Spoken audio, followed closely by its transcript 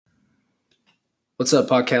What's up,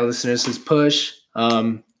 podcast listeners? This is Push.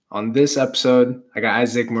 On this episode, I got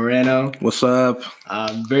Isaac Moreno. What's up?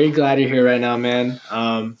 I'm very glad you're here right now, man.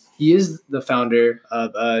 He is the founder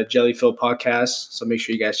of Jellyfield Podcast, so make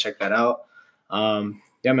sure you guys check that out.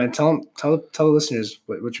 Yeah, man. Tell the listeners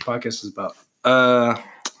what your podcast is about.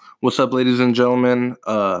 What's up, ladies and gentlemen?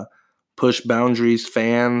 Push Boundaries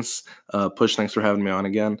fans. Push, thanks for having me on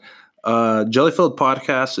again. Jellyfield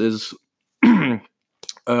Podcast is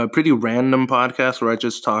a pretty random podcast where I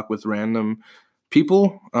just talk with random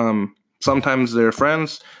people. Sometimes they're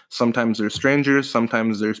friends, sometimes they're strangers,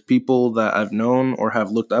 sometimes there's people that I've known or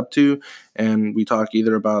have looked up to, and we talk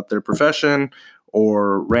either about their profession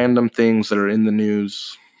or random things that are in the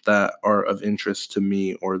news that are of interest to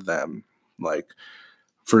me or them. Like,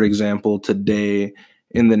 for example, today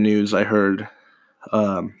in the news, I heard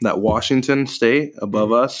that Washington State,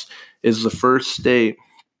 above us, is the first state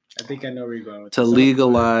I think I know where you're going with to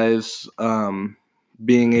legalize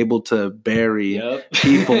being able to bury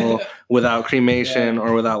people without cremation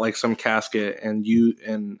or without like some casket and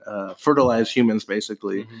fertilize humans,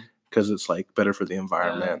 basically, because it's like better for the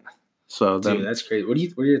environment. So dude, that's great. What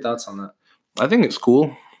are your thoughts on that? I think it's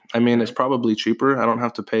cool. I mean, it's probably cheaper. I don't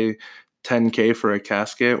have to pay $10K for a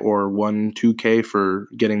casket or $2K for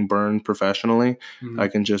getting burned professionally. I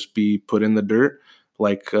can just be put in the dirt.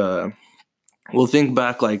 Like, we'll think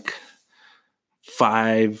back like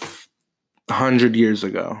 500 years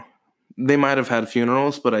ago. They might have had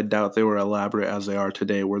funerals, but I doubt they were elaborate as they are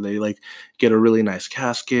today, where they like get a really nice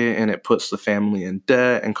casket and it puts the family in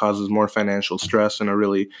debt and causes more financial stress in a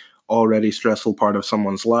really already stressful part of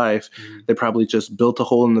someone's life. They probably just built a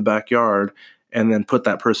hole in the backyard and then put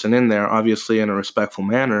that person in there, obviously in a respectful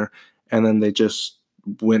manner, and then they just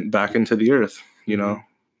went back into the earth. You know,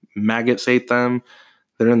 maggots ate them.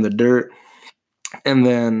 They're in the dirt, and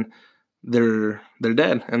then they're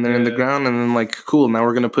dead, and they're in the ground, and then like, cool, now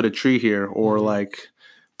we're gonna put a tree here, or like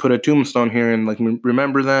put a tombstone here and like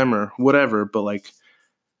remember them or whatever. But like,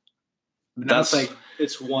 that's like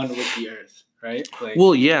it's one with the earth, right? Like,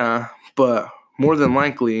 well, yeah, but more than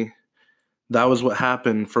likely, that was what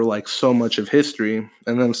happened for like so much of history,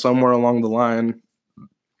 and then somewhere along the line,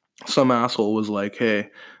 some asshole was like, "Hey,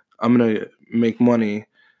 I'm gonna make money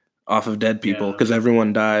off of dead people because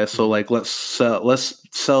everyone dies. So like, let's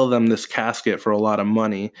sell them this casket for a lot of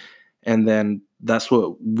money." And then that's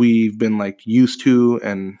what we've been like used to,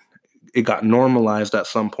 and it got normalized at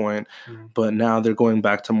some point. But now they're going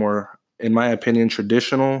back to more, in my opinion,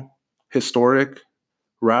 traditional, historic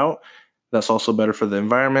route. That's also better for the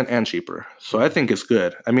environment and cheaper. So I think it's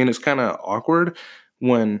good. I mean, it's kind of awkward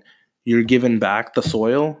when you're giving back the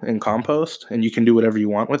soil and compost and you can do whatever you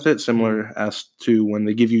want with it, similar as to when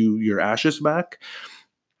they give you your ashes back.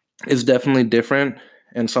 It's definitely different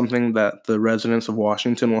and something that the residents of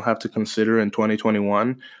Washington will have to consider in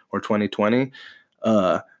 2021 or 2020.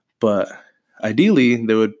 But ideally,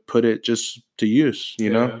 they would put it just to use, you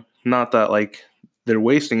know? Not that like they're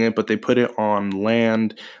wasting it, but they put it on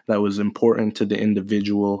land that was important to the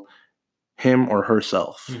individual, him or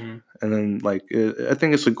herself. And then like, I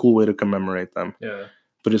think it's a cool way to commemorate them.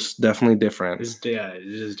 But it's definitely different. It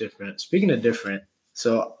is different. Speaking of different,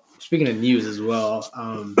 so speaking of news as well,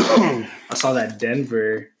 I saw that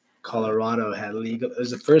Denver, Colorado it was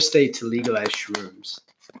the first state to legalize shrooms.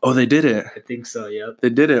 Oh, they did it. I think so. Yep. They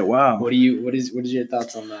did it. Wow. What is your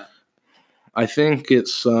thoughts on that? I think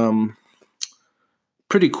it's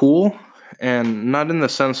pretty cool, and not in the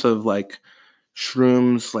sense of like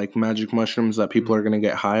shrooms, like magic mushrooms that people are going to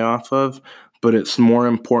get high off of, but it's more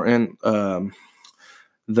important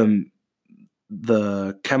the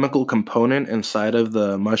chemical component inside of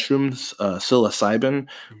the mushrooms, psilocybin,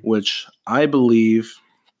 which I believe,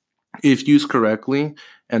 if used correctly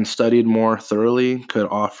and studied more thoroughly, could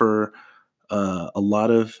offer a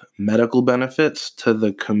lot of medical benefits to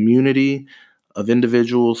the community of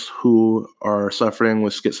individuals who are suffering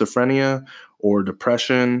with schizophrenia or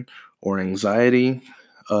depression or anxiety,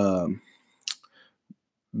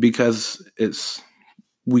 because it's,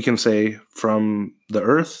 we can say, from the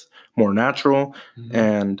earth, more natural,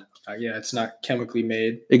 and it's not chemically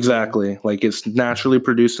made. Exactly. Like, it's naturally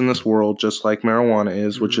produced in this world, just like marijuana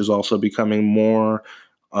is, which is also becoming more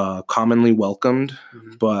commonly welcomed.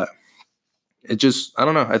 But it just, I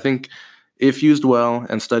don't know. I think if used well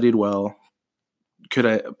and studied well,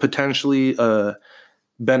 could potentially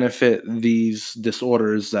benefit these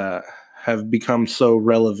disorders that have become so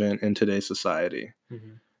relevant in today's society.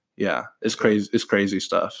 Yeah, it's crazy. It's crazy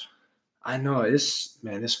stuff. I know, it's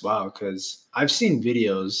wild, because I've seen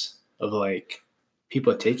videos of like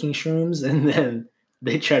people taking shrooms and then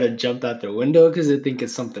they try to jump out their window because they think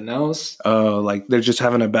it's something else. Oh, like they're just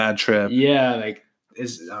having a bad trip. Yeah, like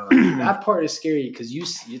is that part is scary because you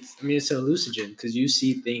see, it's a hallucinogen because you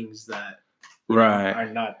see things that Right. are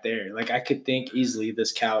not there. Like I could think easily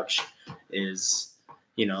this couch is,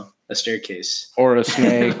 a staircase or a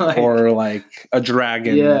snake Like- or like a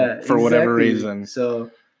dragon for whatever reason.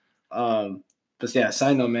 So, but yeah,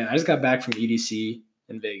 side note, man, I just got back from EDC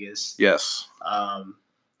in Vegas. Yes.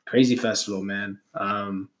 Crazy festival, man.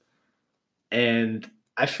 And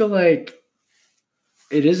I feel like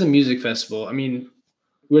it is a music festival. I mean,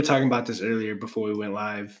 we were talking about this earlier before we went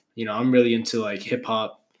live. I'm really into like hip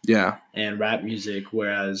hop Yeah. and rap music,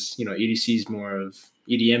 whereas EDC is more of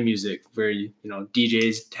EDM music, where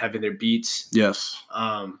DJs having their beats. Yes.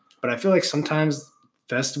 But I feel like sometimes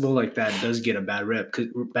festival like that does get a bad rep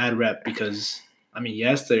because I mean,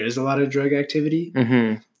 yes, there is a lot of drug activity,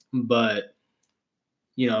 Mm-hmm. but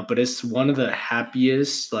but it's one of the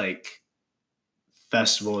happiest like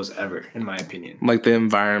festivals ever, in my opinion. Like the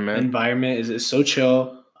environment is so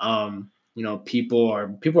chill. People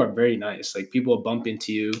are very nice. Like people will bump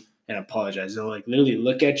into you and apologize. They'll like literally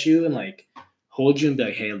look at you and like hold you and be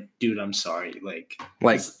like, "Hey, dude, I'm sorry." Like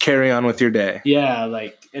carry on with your day. Yeah,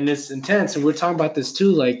 like, and it's intense. And we're talking about this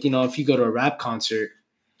too. Like, if you go to a rap concert,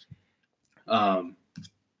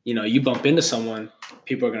 you bump into someone,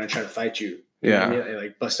 people are gonna try to fight you. Yeah. They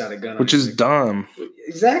like bust out a gun. Which is dumb.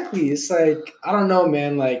 Exactly. It's like, I don't know,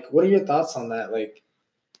 man. Like, what are your thoughts on that? Like,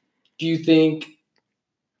 do you think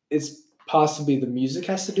it's possibly the music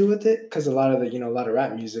has to do with it? Because a lot of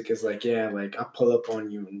rap music is like, yeah, like I pull up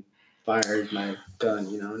on you and fire my gun,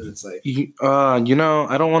 and it's like, I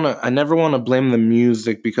never want to blame the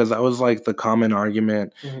music because that was like the common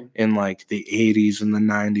argument in like the 80s and the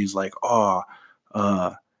 90s, like,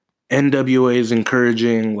 NWA is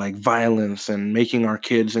encouraging like violence and making our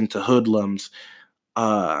kids into hoodlums.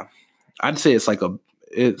 I'd say it's like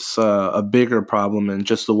a bigger problem in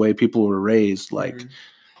just the way people were raised. Like,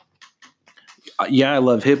 yeah, I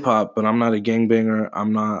love hip hop, but I'm not a gangbanger.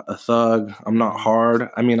 I'm not a thug. I'm not hard.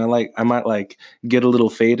 I mean, I might like get a little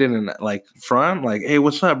faded and like front, like, "Hey,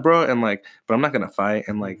 what's up, bro?" And like, but I'm not gonna fight.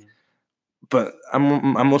 And like, but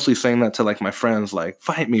I'm mostly saying that to like my friends, like,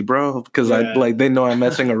 "Fight me, bro," because they know I'm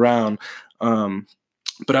messing around.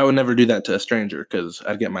 But I would never do that to a stranger because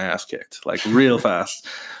I'd get my ass kicked like real fast.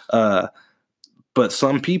 But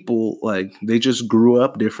some people, like, they just grew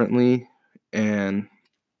up differently, and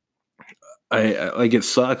I like, it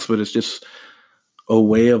sucks, but it's just a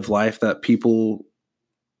way of life that people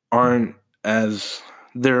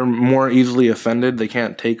they're more easily offended. They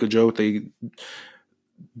can't take a joke.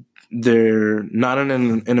 They're not in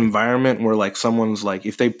an environment where like someone's like,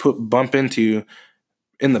 if they bump into you,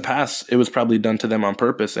 in the past, it was probably done to them on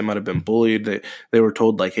purpose. They might have been bullied. They were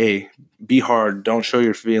told like, "Hey, be hard. Don't show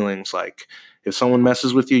your feelings. Like, if someone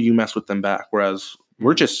messes with you, you mess with them back." Whereas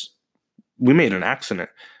we made an accident.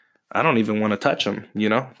 I don't even want to touch them.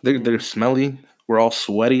 They're smelly. We're all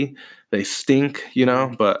sweaty. They stink.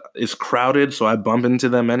 But it's crowded, so I bump into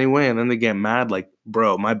them anyway, and then they get mad. Like,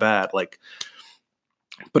 bro, my bad. Like,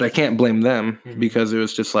 but I can't blame them because it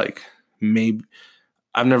was just like, maybe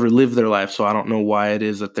I've never lived their life, so I don't know why it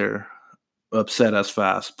is that they're upset as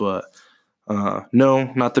fast. But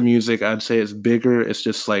no, not the music. I'd say it's bigger. It's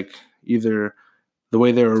just like either the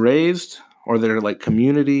way they were raised or their like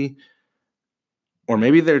community, or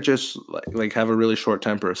maybe they're just like have a really short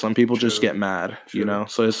temper. Some people just get mad,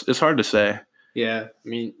 So it's hard to say. Yeah, I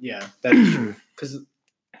mean, yeah, that's true. Because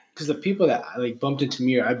the people that like bumped into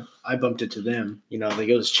me, or I bumped into them, like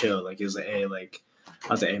it was chill. Like it was like, hey, like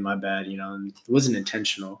I was like, hey, my bad, and it wasn't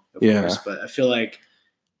intentional, of course. But I feel like,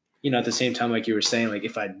 at the same time, like you were saying, like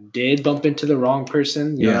if I did bump into the wrong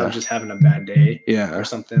person, I was just having a bad day, or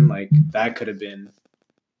something, like that could have been.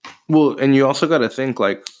 Well, and you also got to think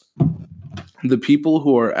like the people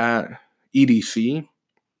who are at EDC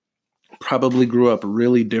probably grew up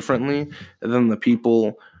really differently than the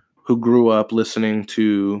people who grew up listening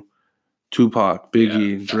to Tupac,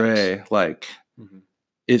 Biggie, Dre. Like,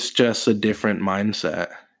 it's just a different mindset,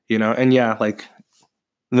 And yeah, like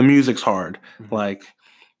the music's hard. Like,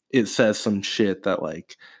 it says some shit that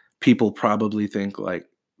like people probably think like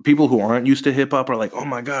people who aren't used to hip hop are like, "Oh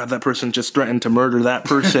my God, that person just threatened to murder that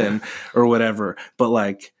person," or whatever. But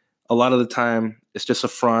like a lot of the time, it's just a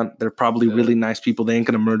front. They're probably really nice people. They ain't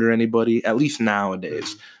gonna murder anybody. At least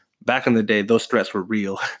nowadays. Back in the day, those threats were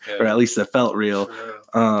real, or at least it felt real.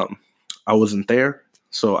 I wasn't there,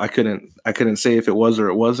 so I couldn't say if it was or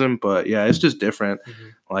it wasn't. But yeah, it's just different.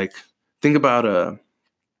 Like, think about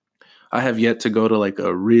I have yet to go to like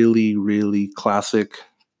a really, really classic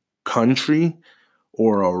country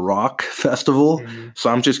or a rock festival. Mm-hmm. So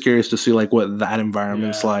I'm just curious to see like what that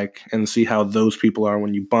environment's like and see how those people are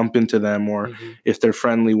when you bump into them, or if they're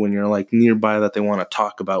friendly when you're like nearby that they want to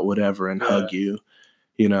talk about whatever and hug you,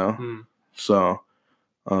 you know? So,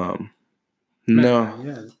 no.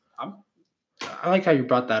 Yeah. I like how you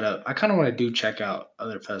brought that up. I kind of want to check out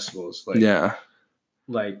other festivals. Like,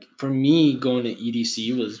 like for me, going to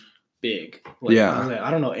EDC was big. Like, I was like,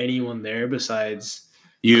 I don't know anyone there besides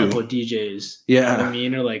a couple of DJs. You know what I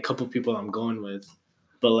mean? Or like a couple of people I'm going with.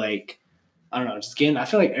 But like, I don't know. Just again, I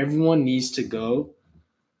feel like everyone needs to go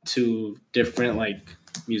to different like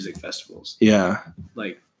music festivals. Yeah.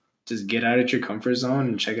 Like, just get out of your comfort zone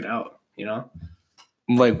and check it out, you know?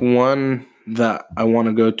 Like one that I want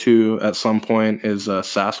to go to at some point is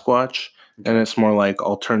Sasquatch, and it's more like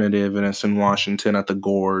alternative, and it's in Washington at the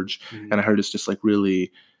Gorge, and I heard it's just like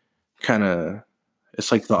really kind of,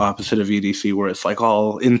 it's like the opposite of EDC where it's like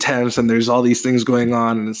all intense and there's all these things going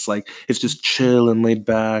on, and it's like it's just chill and laid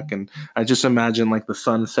back, and I just imagine like the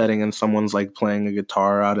sun setting and someone's like playing a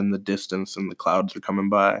guitar out in the distance and the clouds are coming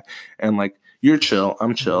by, and like you're chill,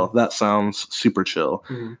 I'm chill. That sounds super chill.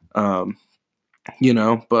 You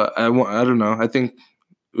know, but I don't know. I think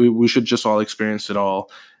we should just all experience it all.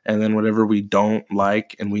 And then whatever we don't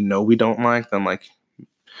like and we know we don't like, then like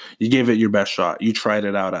you gave it your best shot. You tried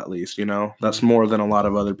it out at least, you know? That's more than a lot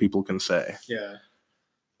of other people can say. Yeah.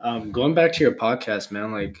 Going back to your podcast,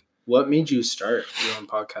 man, like what made you start your own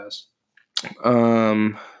podcast?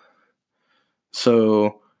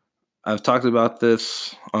 So I've talked about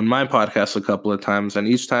this on my podcast a couple of times, and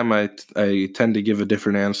each time I tend to give a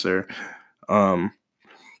different answer.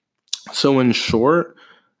 So in short,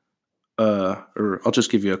 or I'll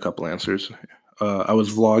just give you a couple answers. I was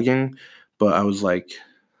vlogging, but I was like,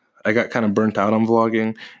 I got kind of burnt out on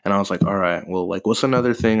vlogging, and I was like, all right, well, like, what's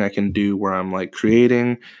another thing I can do where I'm like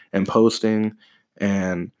creating and posting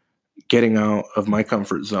and getting out of my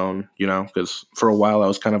comfort zone, you know, because for a while I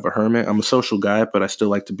was kind of a hermit. I'm a social guy, but I still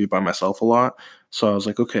like to be by myself a lot. So I was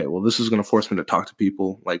like, okay, well, this is going to force me to talk to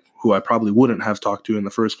people like who I probably wouldn't have talked to in the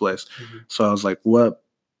first place. So I was like, what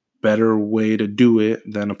better way to do it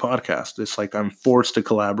than a podcast? It's like I'm forced to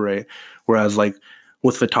collaborate. Whereas like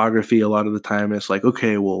with photography, a lot of the time it's like,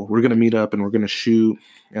 okay, well, we're going to meet up and we're going to shoot.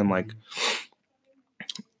 And like,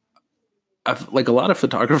 like a lot of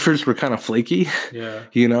photographers were kind of flaky,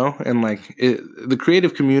 you know, and like the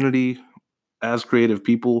creative community as creative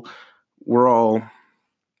people, we're all,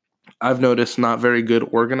 I've noticed, not very good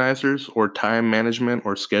organizers or time management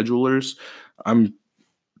or schedulers. I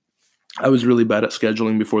was really bad at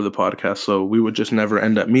scheduling before the podcast, so we would just never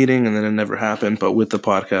end up meeting, and then it never happened. But with the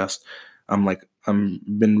podcast, I'm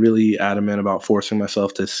been really adamant about forcing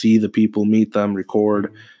myself to see the people, meet them,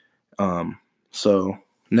 record. So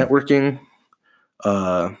networking,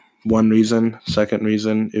 one reason. Second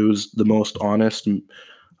reason, it was the most honest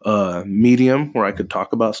medium where I could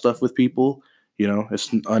talk about stuff with people. You know,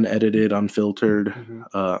 it's unedited, unfiltered.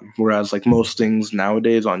 Whereas like most things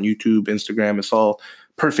nowadays on YouTube, Instagram, it's all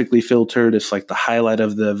perfectly filtered. It's like the highlight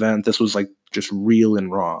of the event. This was like just real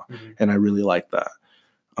and raw. And I really like that.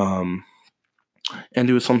 And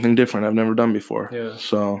it was something different I've never done before. Yeah.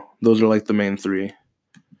 So those are like the main three.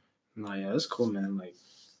 No, yeah, that's cool, man. Like,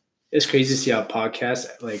 it's crazy to see how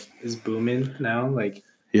podcast like is booming now. Like,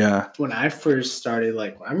 yeah, when I first started,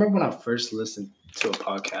 like, I remember when I first listened to a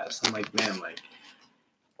podcast, I'm like, man, like,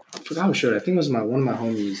 I forgot who showed it. I think it was one of my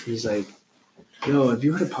homies. He's like, yo, have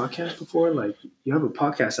you heard a podcast before? Like, you have a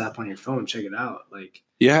podcast app on your phone. Check it out. Like,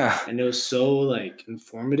 yeah. And it was so, like,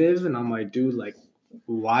 informative. And I'm like, dude, like,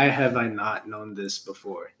 why have I not known this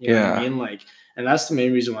before? You know what I mean? Like, and that's the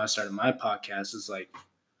main reason why I started my podcast is, like,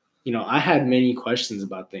 you know, I had many questions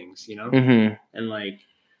about things, you know? And, like,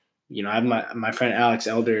 you know, I have my friend Alex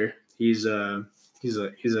Elder. He's a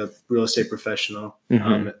real estate professional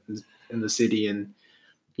in the city. And,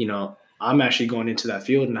 you know, I'm actually going into that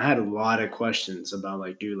field, and I had a lot of questions about,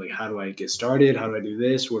 like, dude, like, how do I get started? How do I do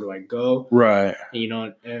this? Where do I go? Right. And, you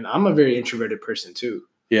know, and I'm a very introverted person too.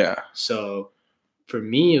 Yeah. So for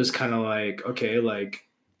me, it was kind of like, okay, like,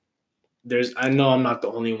 I know I'm not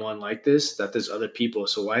the only one like this, that there's other people.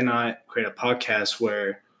 So why not create a podcast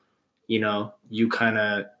where, you know, you kind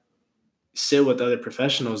of sit with other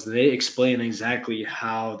professionals. They explain exactly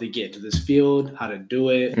how they get into this field, how to do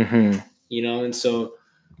it, you know? And so,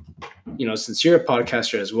 you know, since you're a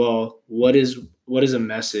podcaster as well, what is a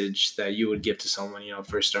message that you would give to someone, you know,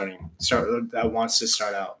 first that wants to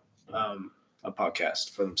start out a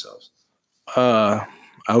podcast for themselves? I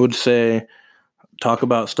would say talk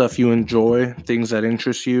about stuff you enjoy, things that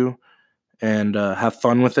interest you, and have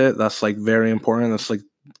fun with it. That's like very important. That's like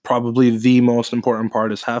probably the most important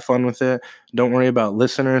part is have fun with it. Don't worry about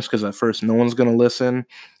listeners, because at first no one's gonna listen,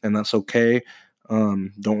 and that's okay.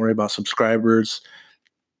 Don't worry about subscribers,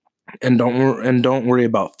 and don't worry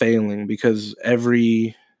about failing, because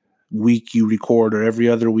every week you record or every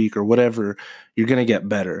other week or whatever, you're gonna get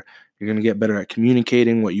better. You're gonna get better at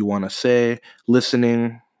communicating what you want to say,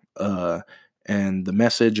 listening, uh, and the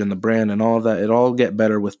message and the brand and all of that. It all get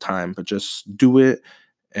better with time. But just do it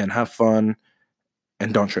and have fun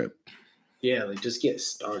and don't trip. Yeah, like just get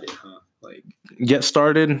started, huh? Like Get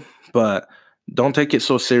started, but don't take it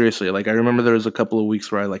so seriously. Like I remember there was a couple of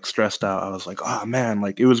weeks where I like stressed out. I was like, oh man,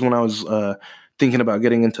 like it was when I was thinking about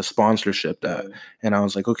getting into sponsorship that, and I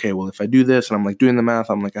was like, okay, well if I do this, and I'm like doing the math,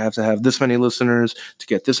 I'm like I have to have this many listeners to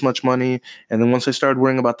get this much money, and then once I started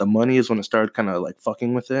worrying about the money is when it started kind of like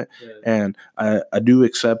fucking with it. And I do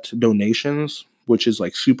accept donations, which is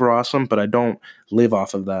like super awesome, but I don't live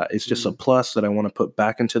off of that. It's just a plus that I want to put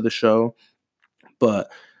back into the show. But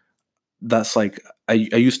that's like I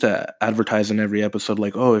used to advertise in every episode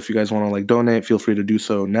like, oh, if you guys want to like donate, feel free to do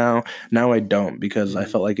so now. Now I don't, because I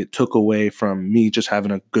felt like it took away from me just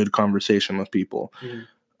having a good conversation with people.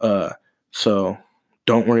 So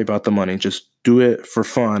don't worry about the money. Just do it for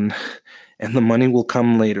fun, and the money will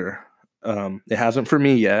come later. It hasn't for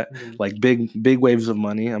me yet, like big waves of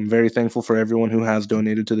money. I'm very thankful for everyone who has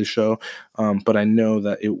donated to the show, but I know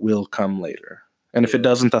that it will come later. And if it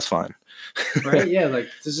doesn't, that's fine. Right? Yeah, like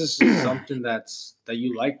this is just something that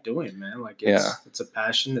you like doing, man. Like it's a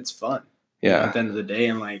passion, it's fun. Yeah. At the end of the day,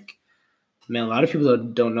 and like, man, a lot of people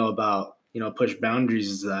don't know about, Push Boundaries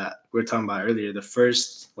is that we were talking about earlier. The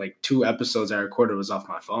first like 2 episodes I recorded was off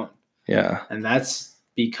my phone. Yeah. And that's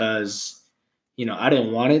because, I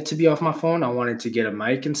didn't want it to be off my phone. I wanted to get a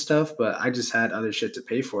mic and stuff, but I just had other shit to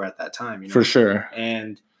pay for at that time, For sure.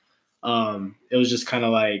 And it was just kind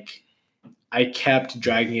of like I kept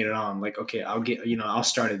dragging it on. Like, okay, I'll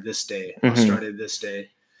start it this day. I'll start it this day.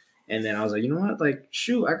 And then I was like, you know what? Like,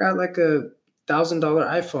 shoot, I got like $1,000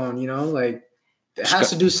 iPhone, like it has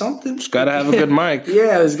to do something. It's got to have a good mic.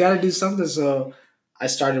 Yeah, it's got to do something. So I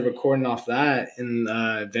started recording off that. And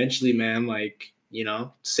eventually, man, like,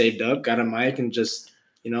 saved up, got a mic, and just,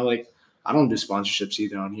 like, I don't do sponsorships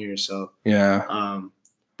either on here. So, yeah.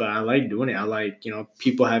 But I like doing it. I like,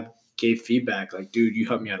 people gave feedback. Like, dude, you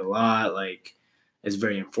helped me out a lot. Like, it's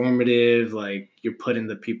very informative. Like, you're putting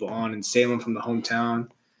the people on in Salem from the hometown.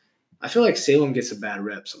 I feel like Salem gets a bad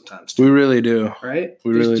rep sometimes too. We really do. Right?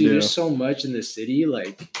 We really do. There's so much in the city.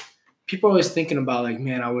 Like, people are always thinking about, like,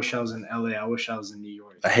 man, I wish I was in LA. I wish I was in New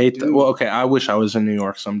York. I hate that. Well, okay, I wish I was in New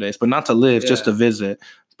York some days, but not to live, just to visit.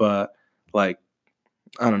 But, like,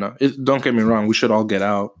 I don't know. Don't get me wrong. We should all get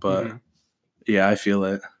out. But, yeah, I feel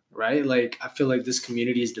it. Right? Like, I feel like this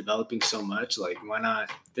community is developing so much. Like, why not?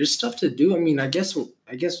 There's stuff to do. I mean, I guess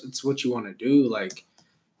it's what you want to do. Like,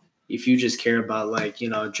 if you just care about, like,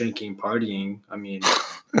 drinking, partying, I mean,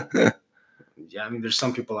 yeah, I mean, there's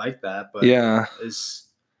some people like that, but it's,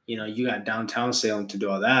 you got downtown Salem to do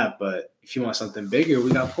all that. But if you want something bigger,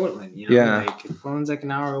 we got Portland, like Portland's like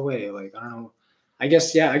an hour away. Like, I don't know. I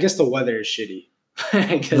guess the weather is shitty.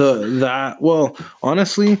 Well,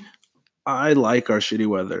 honestly, I like our shitty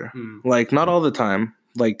weather. Like, not all the time.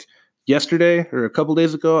 Like, yesterday or a couple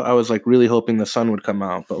days ago, I was like really hoping the sun would come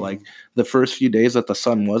out. But like the first few days that the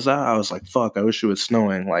sun was out, I was like, fuck, I wish it was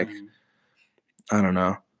snowing. Like, I don't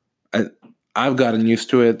know. I've gotten used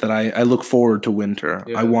to it that I look forward to winter.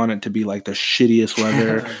 I want it to be like the shittiest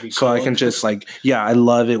weather so I can just like, I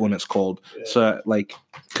love it when it's cold. So like,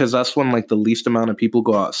 because that's when like the least amount of people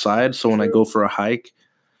go outside. So when I go for a hike,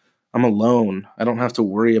 I'm alone. I don't have to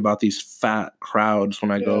worry about these fat crowds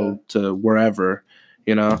when I go to wherever,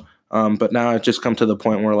 But now I've just come to the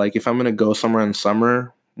point where, like, if I'm going to go somewhere in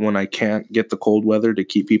summer when I can't get the cold weather to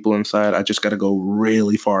keep people inside, I just got to go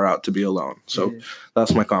really far out to be alone. So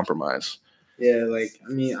that's my compromise. Yeah, like,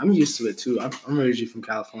 I mean, I'm used to it too. I'm originally from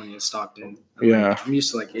California, Stockton. I'm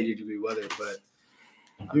used to like 80-degree weather, but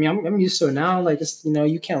I mean, I'm used to it now. Like, it's,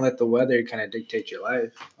 you can't let the weather kind of dictate your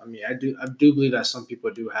life. I mean, I do believe that some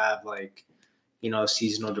people do have like,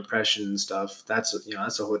 seasonal depression and stuff. That's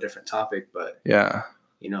that's a whole different topic. But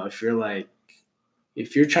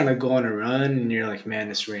if you're trying to go on a run and you're like,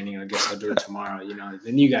 man, it's raining, I guess I'll do it tomorrow.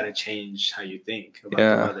 Then you got to change how you think about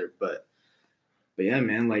the weather. But yeah,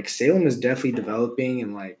 man, like Salem is definitely developing,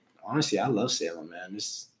 and like honestly, I love Salem, man.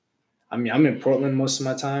 I'm in Portland most of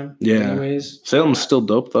my time. Anyways, Salem's still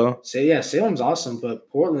dope though. Salem's awesome, but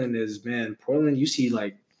Portland, you see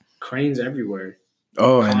like cranes everywhere.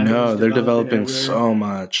 Oh, I know. They're developing so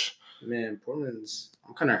much. Man,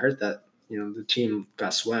 I'm kind of hurt that, the team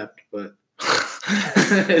got swept, but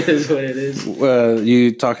It is what it is.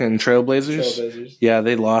 You talking Trailblazers? Trailblazers. Yeah,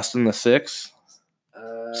 they lost in the 6.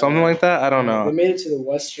 Something like that? I don't know. They made it to the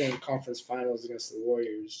Western Conference Finals against the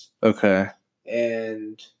Warriors. Okay.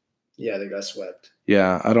 And yeah, they got swept.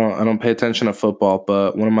 Yeah, I don't pay attention to football,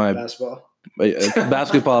 but one of my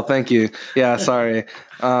basketball, thank you. Yeah, sorry.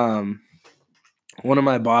 One of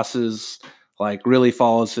my bosses like really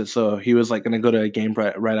follows it, so he was like going to go to a game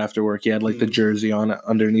right after work. He had like the jersey on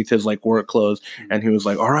underneath his like work clothes, and he was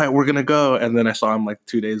like, "All right, we're gonna go." And then I saw him like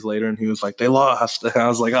 2 days later, and he was like, "They lost." And I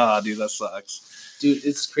was like, "Ah, dude, that sucks." Dude,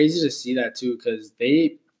 it's crazy to see that too, because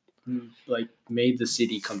they like made the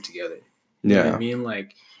city come together. You know what I mean?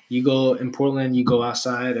 Like, you go in Portland, you go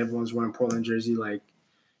outside, everyone's wearing Portland jersey, like,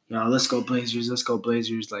 you know, let's go Blazers, let's go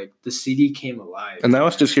Blazers. Like, the city came alive. And that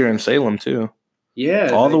was just here in Salem too. Yeah.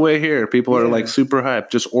 All the way here. People are like super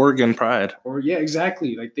hyped. Just Oregon pride. Yeah,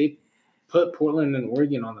 exactly. Like, they put Portland and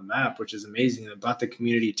Oregon on the map, which is amazing. They brought the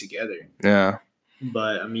community together. Yeah.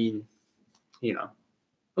 But I mean, you know,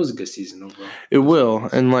 it was a good season overall. It will.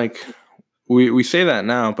 And like we say that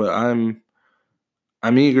now, but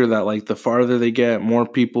I'm eager that like the farther they get, more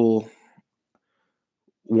people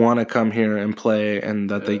want to come here and play, and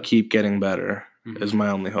that they keep getting better is my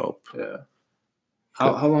only hope. Yeah.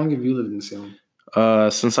 How long have you lived in Salem?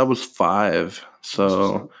 Since I was 5.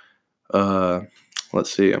 So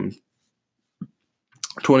let's see, I'm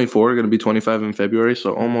 24, going to be 25 in February,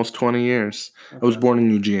 so almost 20 years. Okay. I was born in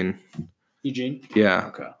Eugene. Eugene? Yeah.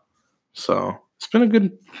 Okay. So it's been a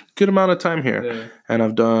good amount of time here, and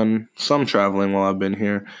I've done some traveling while I've been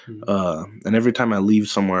here. And every time I leave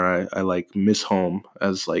somewhere, I like miss home,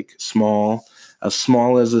 as like small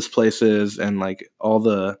as this place is, and like all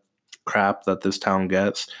the crap that this town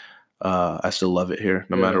gets. I still love it here,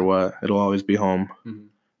 no matter what. It'll always be home.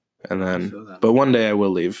 And then, but one day I will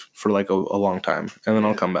leave for like a long time, and then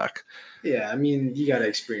I'll come back. Yeah, I mean, you gotta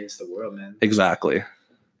experience the world, man. Exactly.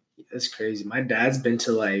 It's crazy. My dad's been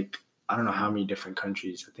to like, I don't know how many different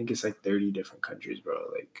countries. I think it's like 30 different countries, bro.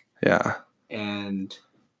 Like, yeah. And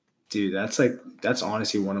dude, that's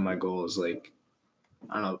honestly one of my goals. Like,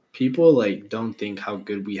 I don't know, people like don't think how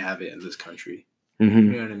good we have it in this country. You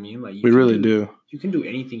know what I mean? Like, we really do. You can do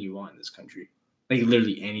anything you want in this country. Like,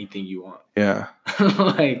 literally anything you want. Yeah.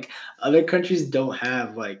 Like, other countries don't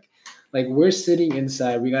have like we're sitting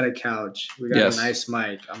inside. We got a couch. We got a nice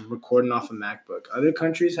mic. I'm recording off a MacBook. Other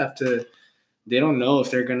countries they don't know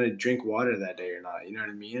if they're gonna drink water that day or not. You know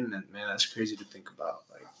what I mean? And man, that's crazy to think about.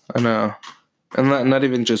 Like, I know, and not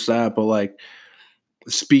even just that, but like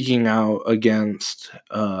speaking out against,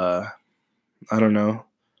 I don't know,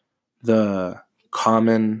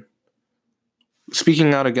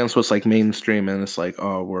 speaking out against what's like mainstream, and it's like,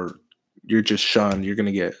 oh, you're just shunned. You're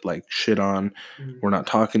gonna get like shit on. We're not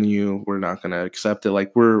talking to you. We're not gonna accept it.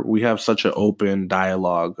 Like we have such an open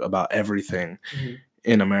dialogue about everything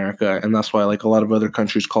in America, and that's why like a lot of other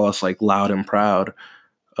countries call us like loud and proud.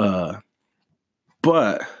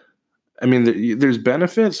 But I mean, there's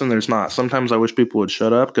benefits and there's not. Sometimes I wish people would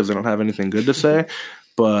shut up because they don't have anything good to say.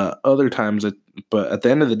 But other times, but at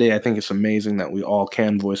the end of the day, I think it's amazing that we all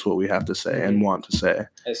can voice what we have to say and want to say.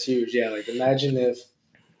 That's huge. Yeah, like imagine if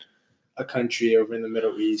a country over in the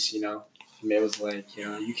Middle East, you know, it was like, you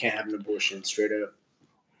know, you can't have an abortion straight up.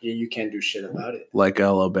 You can't do shit about it. Like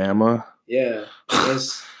Alabama. Yeah,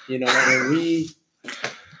 you know,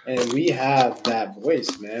 and we have that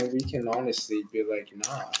voice, man. We can honestly be like,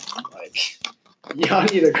 nah, like, y'all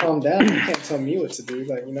need to calm down. You can't tell me what to do,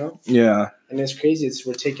 like, you know. Yeah. And it's crazy.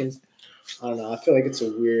 We're taking, I don't know. I feel like it's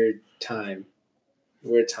a weird time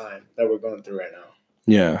that we're going through right now.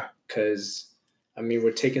 Yeah. Because, I mean,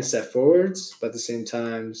 we're taking step forwards, but at the same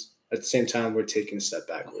time, we're taking a step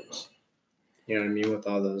backwards. You know what I mean? With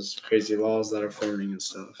all those crazy laws that are forming and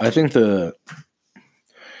stuff. I think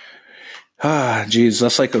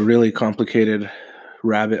that's like a really complicated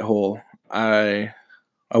rabbit hole. I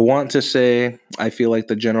want to say I feel like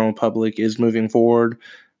the general public is moving forward,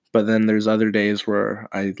 but then there's other days where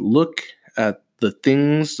I look at the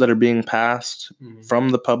things that are being passed from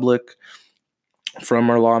the public, from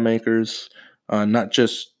our lawmakers, not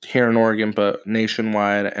just here in Oregon, but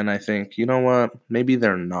nationwide, and I think, you know what? Maybe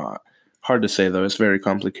they're not. Hard to say, though. It's very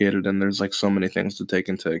complicated, and there's like so many things to take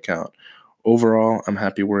into account. Overall, I'm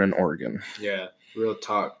happy we're in Oregon. Yeah, real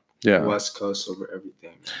talk. Yeah. West Coast over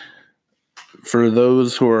everything. For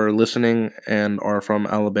those who are listening and are from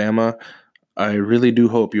Alabama, I really do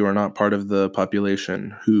hope you are not part of the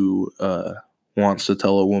population who wants to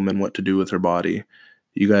tell a woman what to do with her body.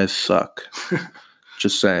 You guys suck.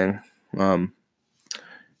 Just saying.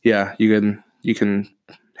 Yeah, you can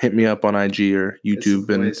hit me up on IG or YouTube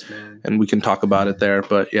and we can talk about it there.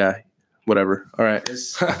 But yeah, whatever. All right.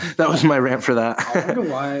 That was my rant for that. I wonder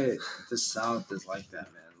why the South is like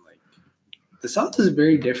that, man. Like, the South is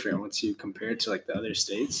very different once you compare it to like the other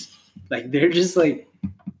states. Like, they're just like,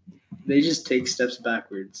 they just take steps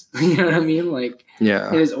backwards. You know what I mean? Like,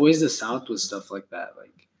 Yeah. it is always the South with stuff like that.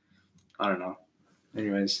 Like, I don't know.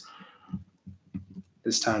 Anyways,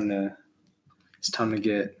 it's time to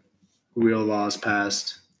get real laws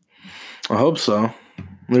passed. I hope so.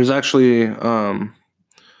 There's actually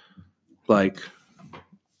like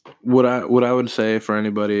what I would say for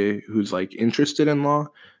anybody who's like interested in law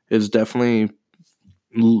is definitely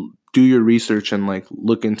do your research and like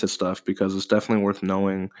look into stuff, because it's definitely worth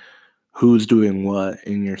knowing who's doing what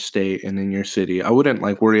in your state and in your city. I wouldn't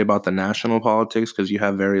like worry about the national politics because you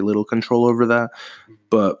have very little control over that.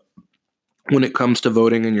 But when it comes to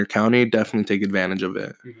voting in your county, definitely take advantage of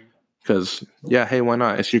it. Because, yeah, hey, why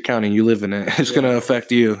not? It's your county. You live in it. It's going to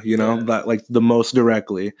affect you, you know, that like the most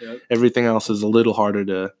directly. Yep. Everything else is a little harder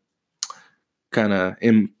to kind of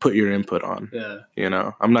put your input on. Yeah. You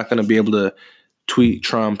know, I'm not going to be able to tweet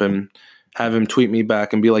Trump and have him tweet me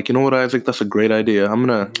back and be like, you know what, Isaac, that's a great idea. I'm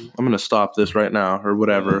gonna stop this right now or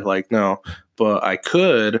whatever. Yeah. Like, no, but I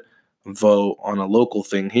could vote on a local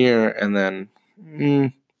thing here, and then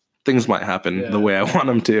things might happen the way I want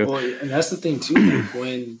them to. Well, and that's the thing too. Like,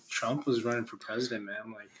 when Trump was running for president,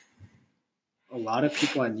 man, like a lot of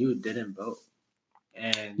people I knew didn't vote,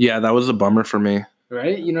 and yeah, that was a bummer for me.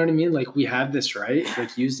 Right? You know what I mean? Like, we have this right.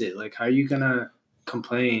 Like, use it. Like, how are you gonna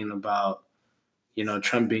complain about, you know,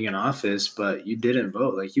 Trump being in office, but you didn't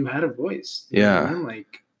vote? Like, you had a voice. You know what I mean?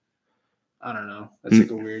 Like, I don't know. That's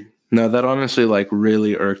like a weird. No, that honestly like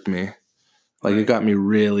really irked me. Like, it got me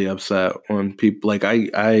really upset when people like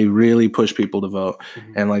I really push people to vote,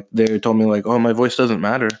 and like they told me like, oh, my voice doesn't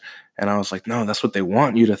matter, and I was like, no, that's what they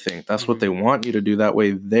want you to think. That's what they want you to do. That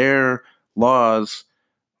way, the laws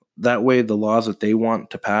that they want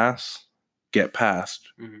to pass get passed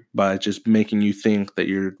by just making you think that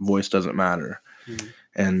your voice doesn't matter.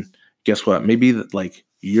 And guess what? Maybe like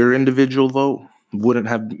your individual vote wouldn't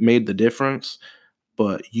have made the difference,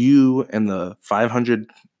 but you and the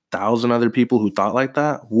 500,000 other people who thought like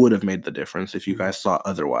that would have made the difference if you guys thought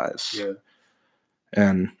otherwise. Yeah.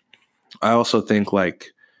 And I also think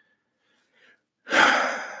like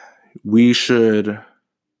we should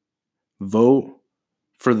vote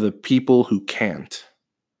for the people who can't.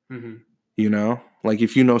 You know, like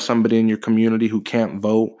if you know somebody in your community who can't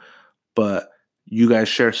vote, but you guys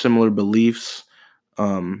share similar beliefs,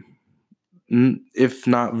 if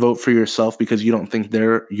not vote for yourself because you don't think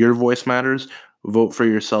your voice matters, vote for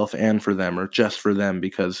yourself and for them, or just for them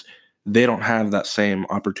because they don't have that same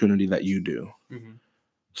opportunity that you do.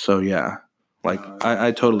 So yeah, like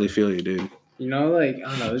I totally feel you, dude. You know, like, I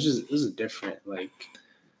don't know, it was different. Like,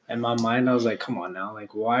 in my mind, I was like, come on now,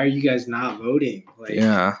 like, why are you guys not voting? Like,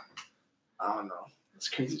 yeah, I don't know. It's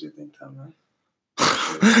crazy to think that, man.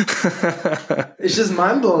 It's just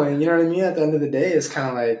mind blowing. You know what I mean? At the end of the day, it's kind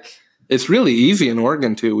of like, it's really easy in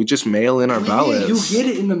Oregon too. We just mail in our ballots. You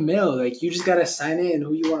get it in the mail. Like, you just gotta sign it and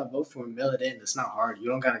who you want to vote for and mail it in. It's not hard. You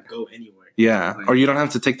don't gotta go anywhere. Yeah, like, or you don't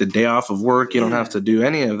have to take the day off of work. You don't have to do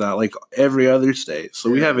any of that, like every other state. So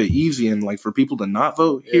we have it easy, and like for people to not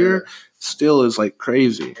vote here, still is like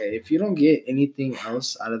crazy. Hey, if you don't get anything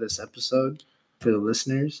else out of this episode for the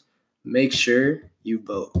listeners, make sure you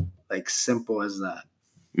vote. Like, simple as that.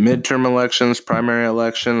 Midterm elections, primary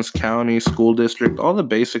elections, county, school district, all the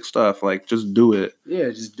basic stuff. Like, just do it. Yeah,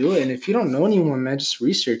 just do it. And if you don't know anyone, man, just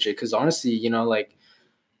research it. Because honestly, you know, like,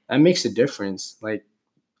 that makes a difference. Like,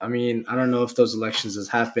 I mean, I don't know if those elections has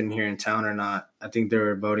happened here in town or not. I think they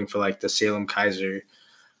were voting for like the Salem Kaiser.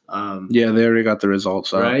 Yeah, they already got the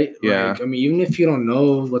results out. Right? Yeah. Like, I mean, even if you don't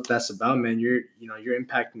know what that's about, man, you're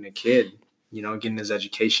impacting a kid, you know, getting his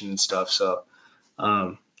education and stuff. So,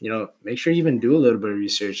 you know, make sure you even do a little bit of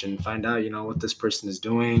research and find out, you know, what this person is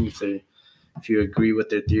doing, if you agree with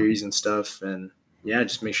their theories and stuff. And yeah,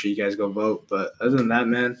 just make sure you guys go vote. But other than that,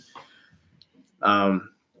 man, it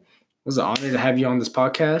was an honor to have you on this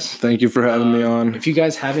podcast. Thank you for having me on. If you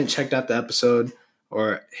guys haven't checked out the episode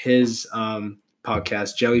or his podcast,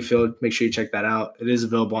 Jellyfield, make sure you check that out. It is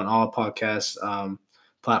available on all podcast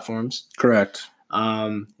platforms. Correct.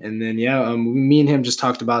 And then, me and him just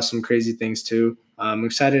talked about some crazy things too. I'm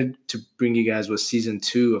excited to bring you guys what season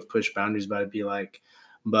 2 of Push Boundaries about to be like,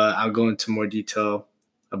 but I'll go into more detail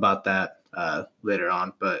about that later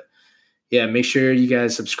on. But yeah, make sure you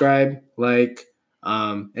guys subscribe, like,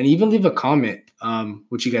 and even leave a comment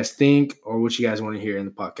what you guys think or what you guys want to hear in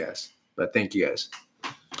the podcast. But thank you guys.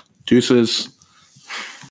 Deuces.